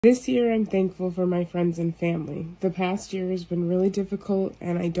This year, I'm thankful for my friends and family. The past year has been really difficult,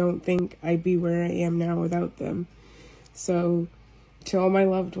 and I don't think I'd be where I am now without them. So, to all my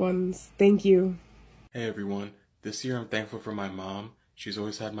loved ones, thank you. Hey everyone, this year I'm thankful for my mom. She's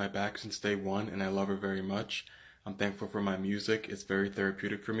always had my back since day one and I love her very much. I'm thankful for my music, it's very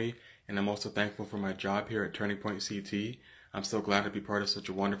therapeutic for me, and I'm also thankful for my job here at Turning Point CT. I'm so glad to be part of such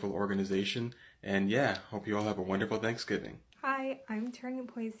a wonderful organization, and yeah, hope you all have a wonderful Thanksgiving. Hi, I'm Turning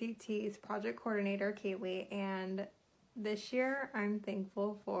Point CT's project coordinator, Kaylee, and this year I'm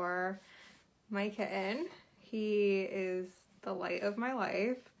thankful for my kitten. He is the light of my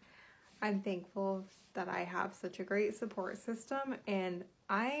life. I'm thankful that I have such a great support system, and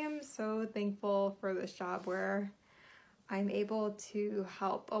I am so thankful for this job where I'm able to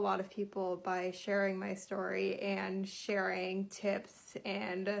help a lot of people by sharing my story and sharing tips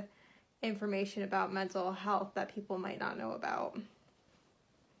and information about mental health that people might not know about.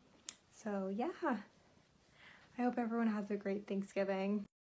 So yeah, I hope everyone has a great Thanksgiving.